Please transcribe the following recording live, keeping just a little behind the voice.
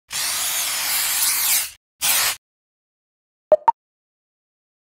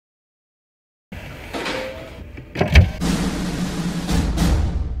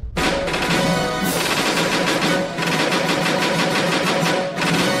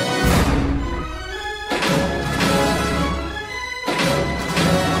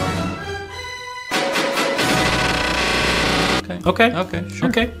Okay. Okay. Sure.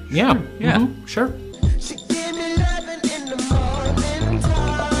 Okay. Yeah. Sure. Yeah. Sure. She give me loving in the morning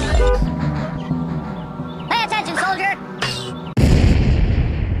time. Pay attention, soldier!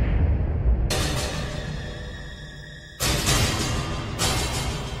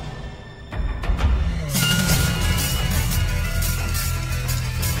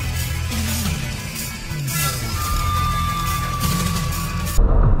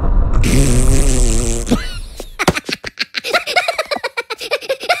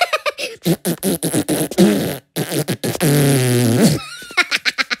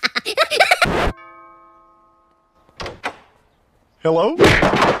 Hello?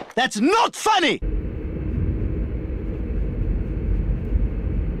 That's not funny!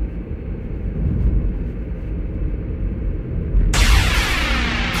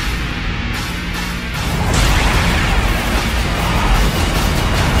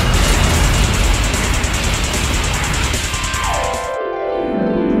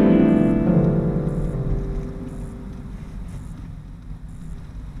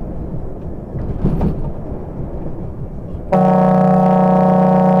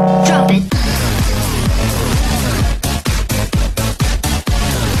 Drop it.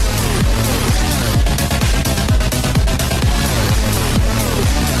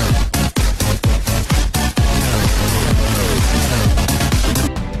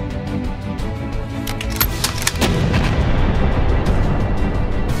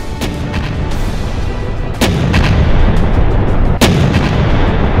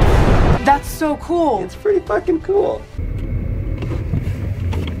 That's so cool. It's pretty fucking cool.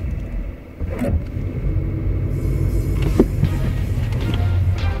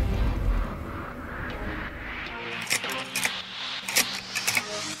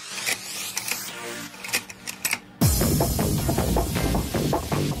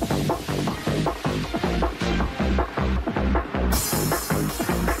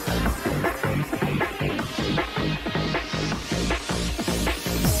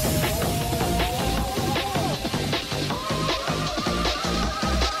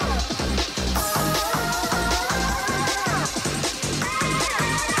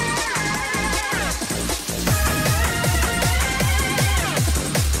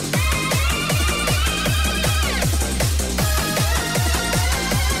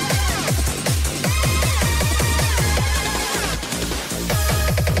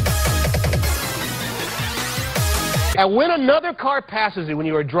 And when another car passes you when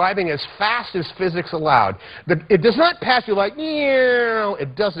you are driving as fast as physics allowed, it does not pass you like, "Meow."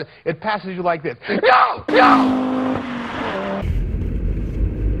 It doesn't. It passes you like this. No! No!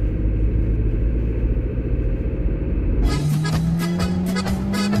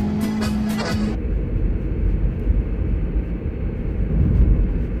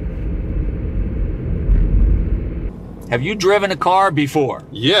 Have you driven a car before?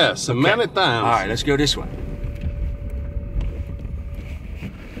 Yes, many times. All right, let's go this way.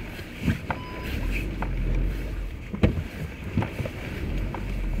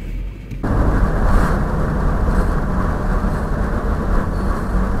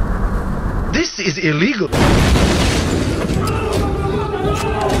 This is illegal.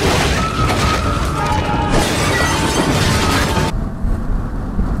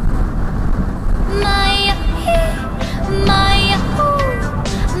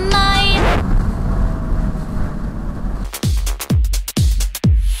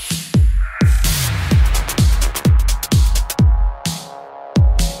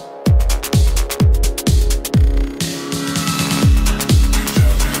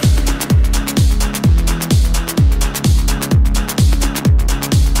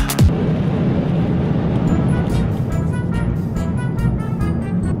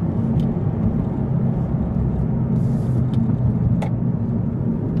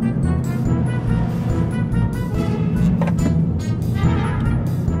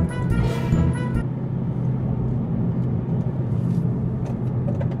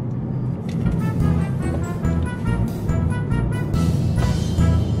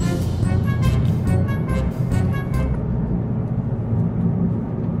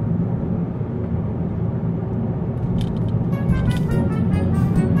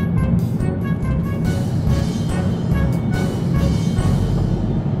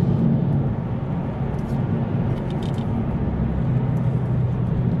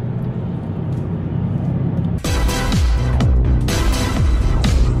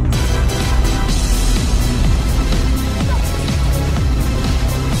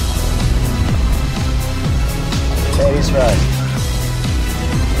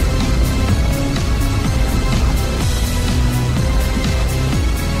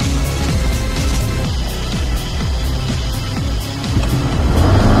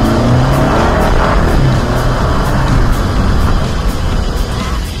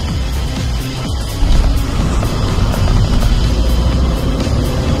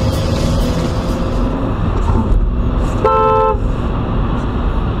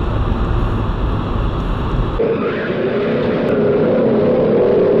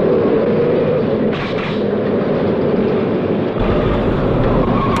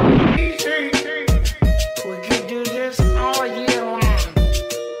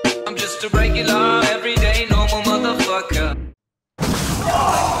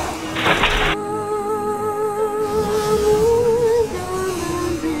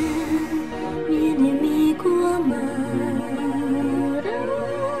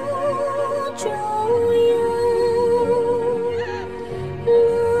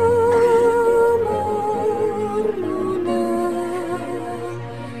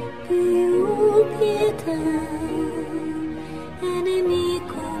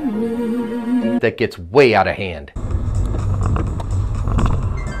 that gets way out of hand.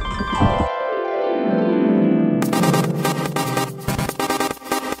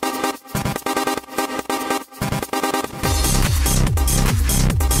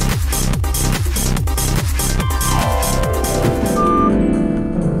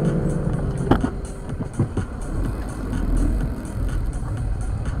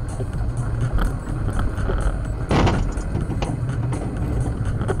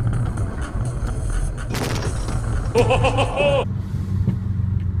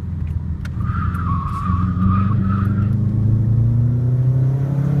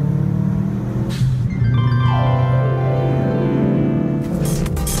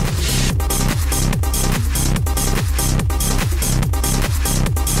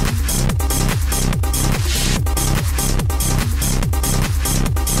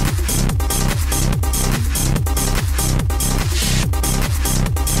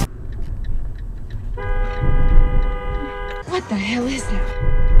 What the hell is that?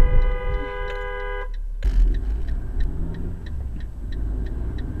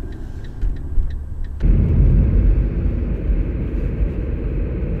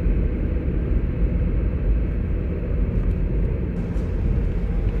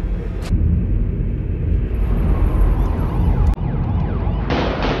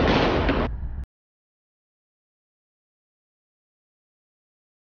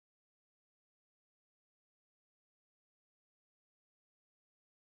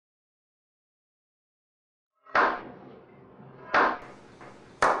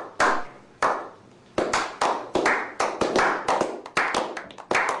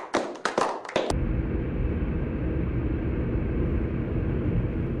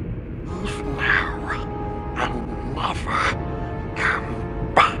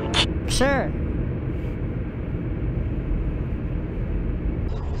 Sure.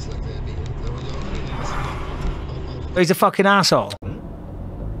 He's a fucking asshole.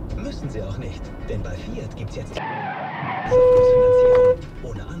 Müssen sie auch nicht, denn bei Fiat gibt's jetzt Finanzierung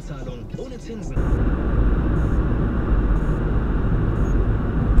ohne Anzahlung, ohne Zinsen.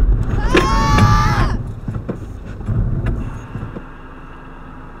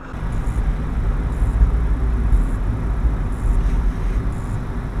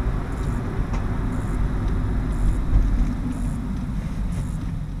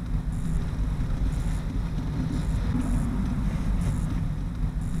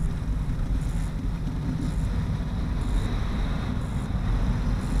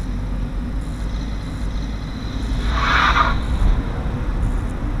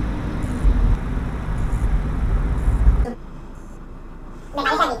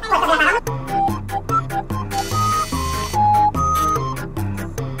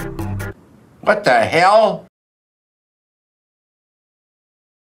 What the hell?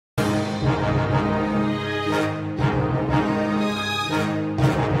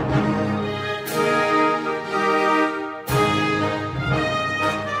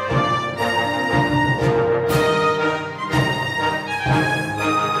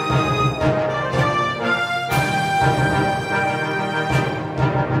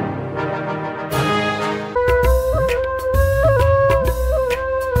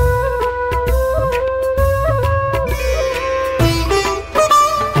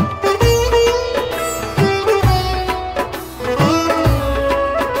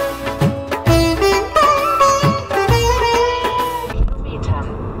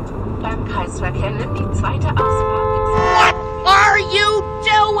 What are you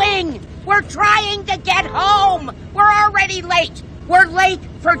doing? We're trying to get home. We're already late. We're late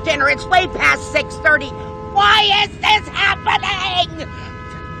for dinner. It's way past 6:30. Why is this happening?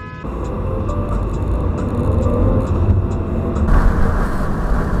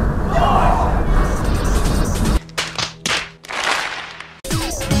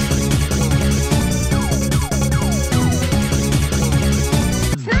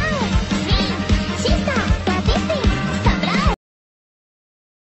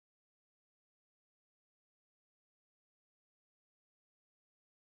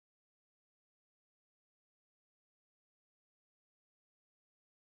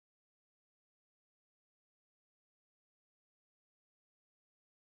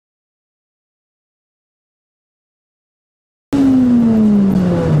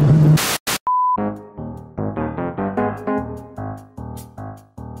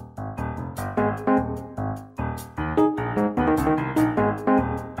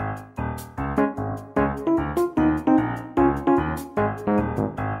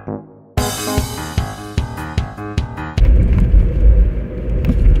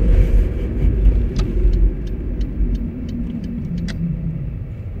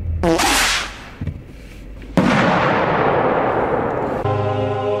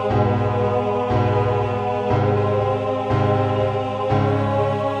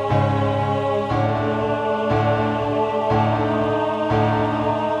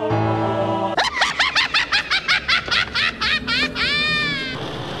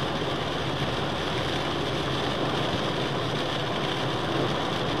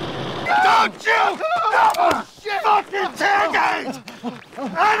 Don't you ever fucking tailgate!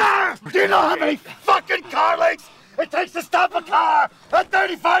 Ever! Do you know how many fucking car lengths it takes to stop a car at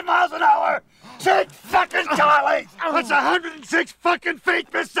 35 miles an hour? 6 fucking car lengths! That's 106 fucking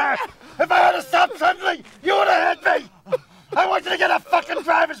feet, mister! If I had to stop suddenly, you would have hit me! I want you to get a fucking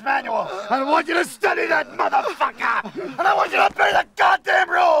driver's manual! I want you to study that motherfucker! And I want you to obey the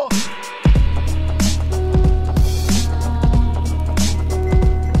goddamn rules!